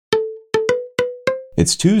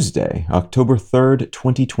It's Tuesday, October 3rd,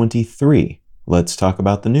 2023. Let's talk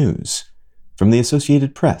about the news. From the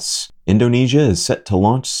Associated Press, Indonesia is set to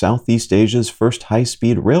launch Southeast Asia's first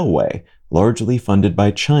high-speed railway, largely funded by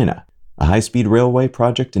China. A high-speed railway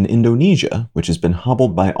project in Indonesia, which has been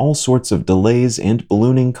hobbled by all sorts of delays and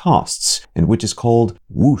ballooning costs, and which is called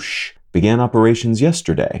Whoosh, began operations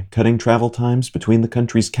yesterday, cutting travel times between the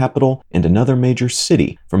country's capital and another major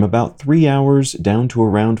city from about 3 hours down to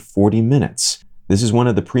around 40 minutes. This is one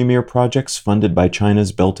of the premier projects funded by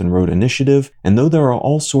China's Belt and Road Initiative, and though there are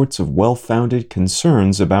all sorts of well-founded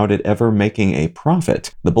concerns about it ever making a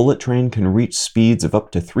profit, the bullet train can reach speeds of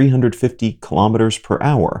up to 350 kilometers per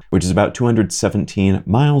hour, which is about 217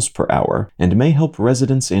 miles per hour, and may help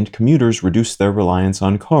residents and commuters reduce their reliance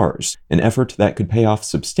on cars, an effort that could pay off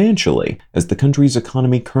substantially, as the country's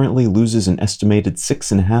economy currently loses an estimated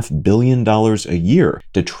 $6.5 billion a year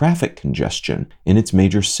to traffic congestion in its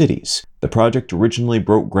major cities. The project originally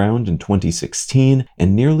broke ground in 2016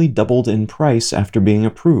 and nearly doubled in price after being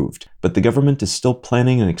approved, but the government is still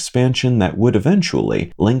planning an expansion that would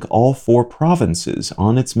eventually link all 4 provinces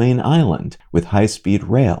on its main island with high-speed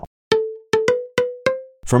rail.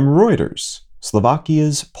 From Reuters,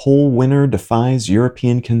 Slovakia's poll winner defies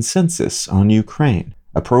European consensus on Ukraine.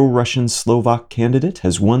 A pro-Russian Slovak candidate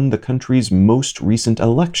has won the country's most recent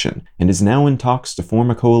election and is now in talks to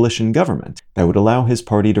form a coalition government that would allow his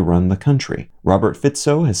party to run the country. Robert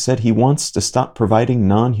Fico has said he wants to stop providing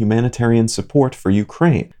non-humanitarian support for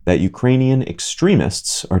Ukraine, that Ukrainian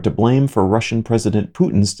extremists are to blame for Russian President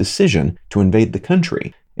Putin's decision to invade the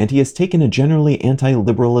country, and he has taken a generally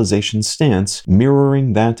anti-liberalization stance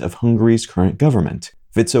mirroring that of Hungary's current government.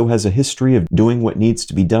 Fico has a history of doing what needs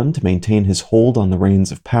to be done to maintain his hold on the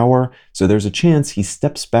reins of power, so there's a chance he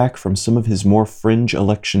steps back from some of his more fringe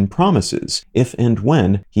election promises, if and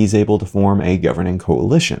when he's able to form a governing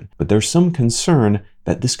coalition. But there's some concern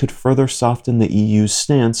that this could further soften the EU's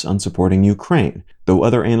stance on supporting Ukraine, though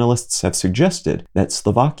other analysts have suggested that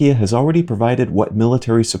Slovakia has already provided what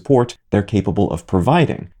military support they're capable of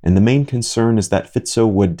providing, and the main concern is that Fico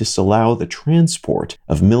would disallow the transport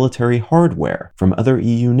of military hardware from other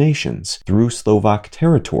EU nations through Slovak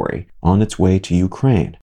territory on its way to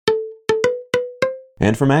Ukraine.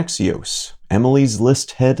 And from Axios, Emily's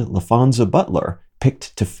List head Laphonza Butler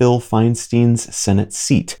picked to fill Feinstein's Senate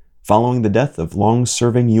seat. Following the death of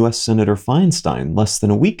long-serving U.S. Senator Feinstein less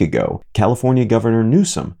than a week ago, California Governor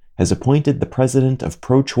Newsom has appointed the president of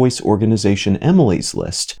pro-choice organization Emily's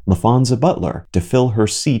List, Laphonza Butler, to fill her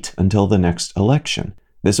seat until the next election.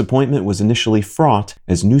 This appointment was initially fraught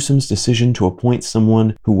as Newsom's decision to appoint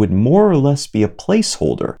someone who would more or less be a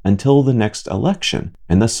placeholder until the next election,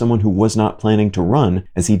 and thus someone who was not planning to run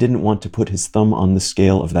as he didn't want to put his thumb on the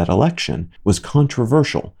scale of that election, was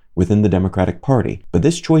controversial within the Democratic Party, but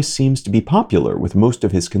this choice seems to be popular with most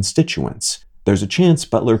of his constituents. There's a chance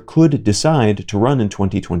Butler could decide to run in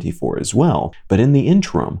 2024 as well, but in the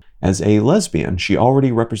interim, as a lesbian, she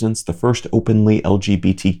already represents the first openly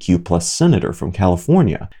LGBTQ+ senator from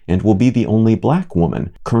California, and will be the only black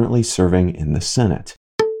woman currently serving in the Senate.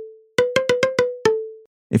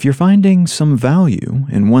 If you're finding some value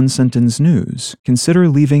in One Sentence News, consider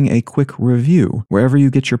leaving a quick review wherever you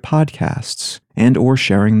get your podcasts and/or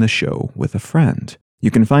sharing the show with a friend. You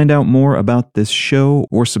can find out more about this show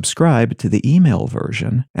or subscribe to the email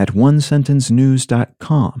version at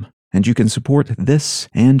onesentencenews.com, and you can support this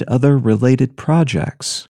and other related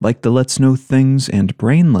projects like the Let's Know Things and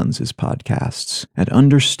Brain Lenses podcasts at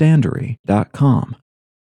understandery.com.